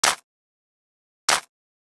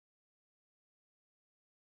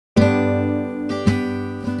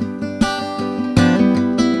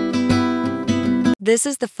This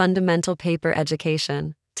is the Fundamental Paper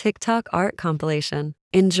Education TikTok art compilation.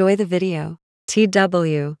 Enjoy the video.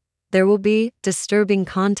 TW. There will be disturbing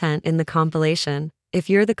content in the compilation. If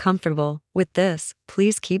you're comfortable with this,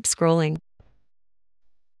 please keep scrolling.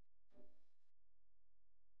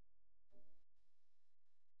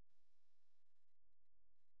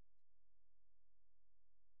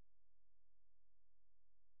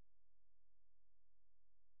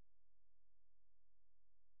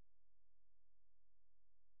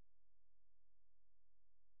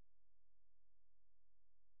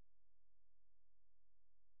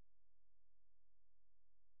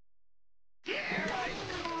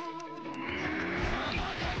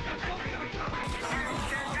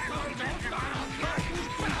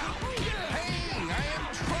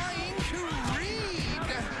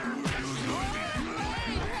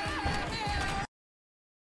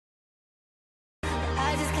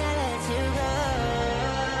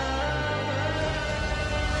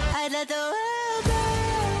 Let the world go,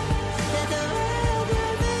 let the world go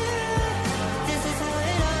for you. This is how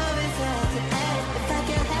it always has to end. If I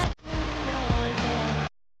can have.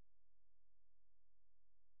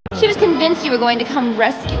 She was convinced you were going to come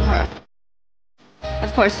rescue her.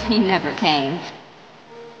 Of course, he never came.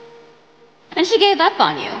 And she gave up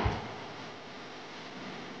on you.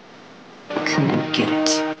 Come and get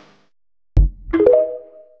it.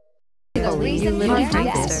 You little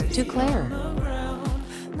prankster. To Claire.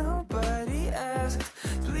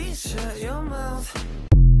 Shut your mouth.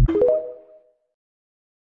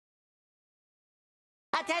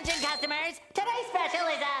 Attention customers, today's special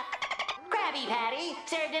is a Krabby Patty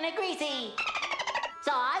served in a greasy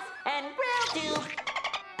sauce and grilled to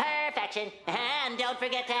perfection. And don't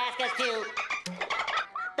forget to ask us to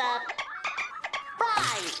the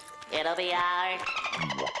fries. It'll be our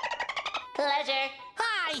pleasure.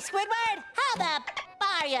 Hi, Squidward. How the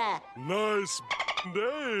are ya? Nice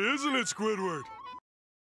day, isn't it, Squidward?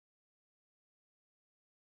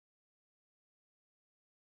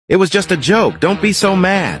 It was just a joke. Don't be so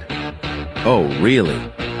mad. Oh, really?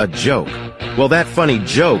 A joke? Well, that funny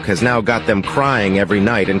joke has now got them crying every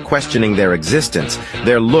night and questioning their existence,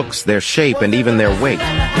 their looks, their shape, and even their weight.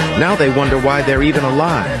 Now they wonder why they're even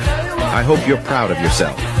alive. I hope you're proud of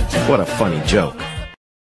yourself. What a funny joke.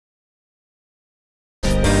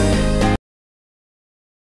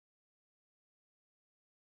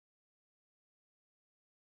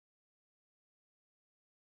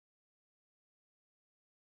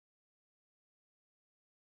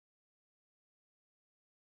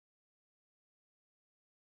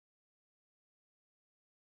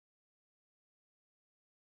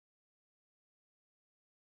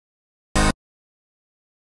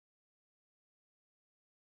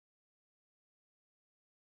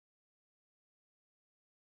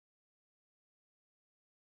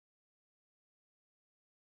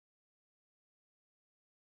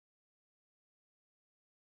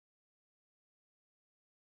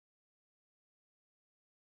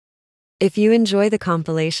 If you enjoy the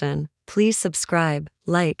compilation, please subscribe,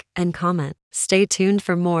 like, and comment. Stay tuned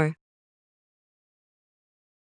for more.